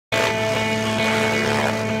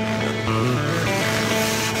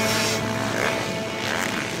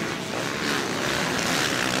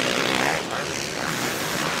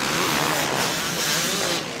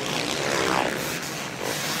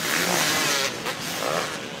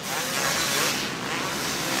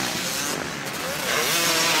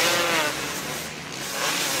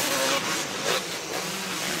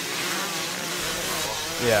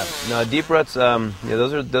Yeah, no, deep ruts, yeah,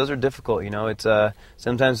 those are difficult, you know. It's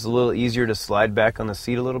sometimes it's a little easier to slide back on the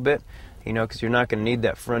seat a little bit, you know, because you're not going to need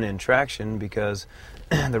that front end traction because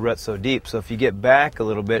the rut's so deep. So if you get back a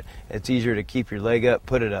little bit, it's easier to keep your leg up,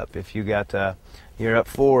 put it up. If you got you're up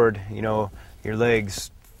forward, you know, your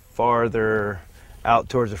legs farther out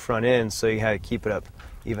towards the front end, so you have to keep it up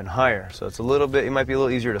even higher. So it's a little bit, it might be a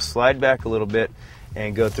little easier to slide back a little bit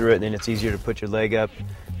and go through it, and then it's easier to put your leg up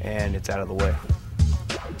and it's out of the way.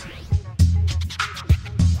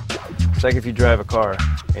 It's like if you drive a car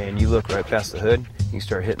and you look right past the hood, you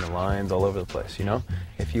start hitting the lines all over the place, you know.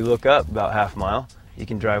 If you look up about half a mile, you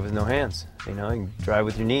can drive with no hands, you know, you can drive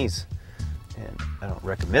with your knees. And I don't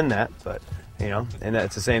recommend that, but, you know, and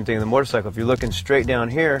that's the same thing in the motorcycle. If you're looking straight down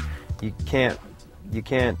here, you can't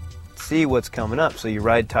see what's coming up, so you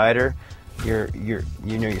ride tighter. You're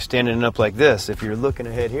standing up like this. If you're looking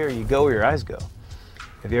ahead here, you go where your eyes go.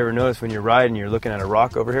 Have you ever noticed when you're riding, you're looking at a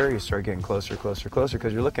rock over here, you start getting closer, closer, closer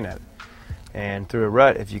because you're looking at it. And through a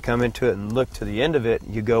rut, if you come into it and look to the end of it,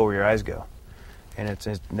 you go where your eyes go. And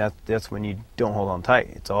that's when you don't hold on tight.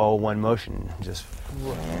 It's all one motion. Just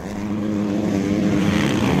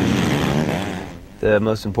the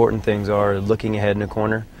most important things are looking ahead in a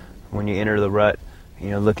corner when you enter the rut. You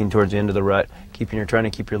know, looking towards the end of the rut, trying to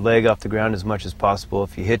keep your leg off the ground as much as possible.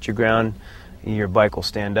 If you hit your ground, your bike will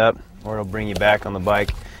stand up, or it'll bring you back on the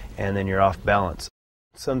bike, and then you're off balance.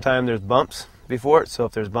 Sometimes there's bumps before it, so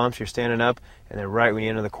if there's bumps, you're standing up, and then right when you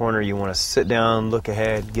enter the corner, you want to sit down, look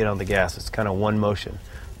ahead, get on the gas. It's kind of one motion.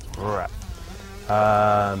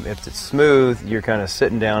 If it's smooth, you're kind of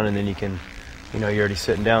sitting down, and then you can, you know, you're already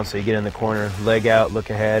sitting down, so you get in the corner, leg out, look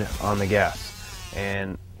ahead, on the gas.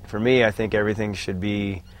 And for me, I think everything should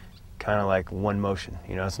be kind of like one motion.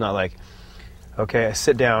 You know, it's not like, okay, I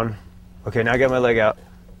sit down, okay, now I got my leg out,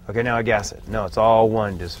 okay, now I gas it. No, it's all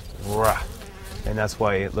one, just rah. And that's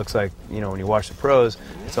why it looks like, you know, when you watch the pros,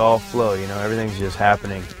 it's all flow, you know, everything's just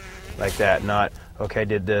happening like that. Not, okay, I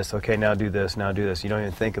did this, okay, now do this, now do this. You don't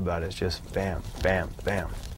even think about it. It's just bam, bam, bam.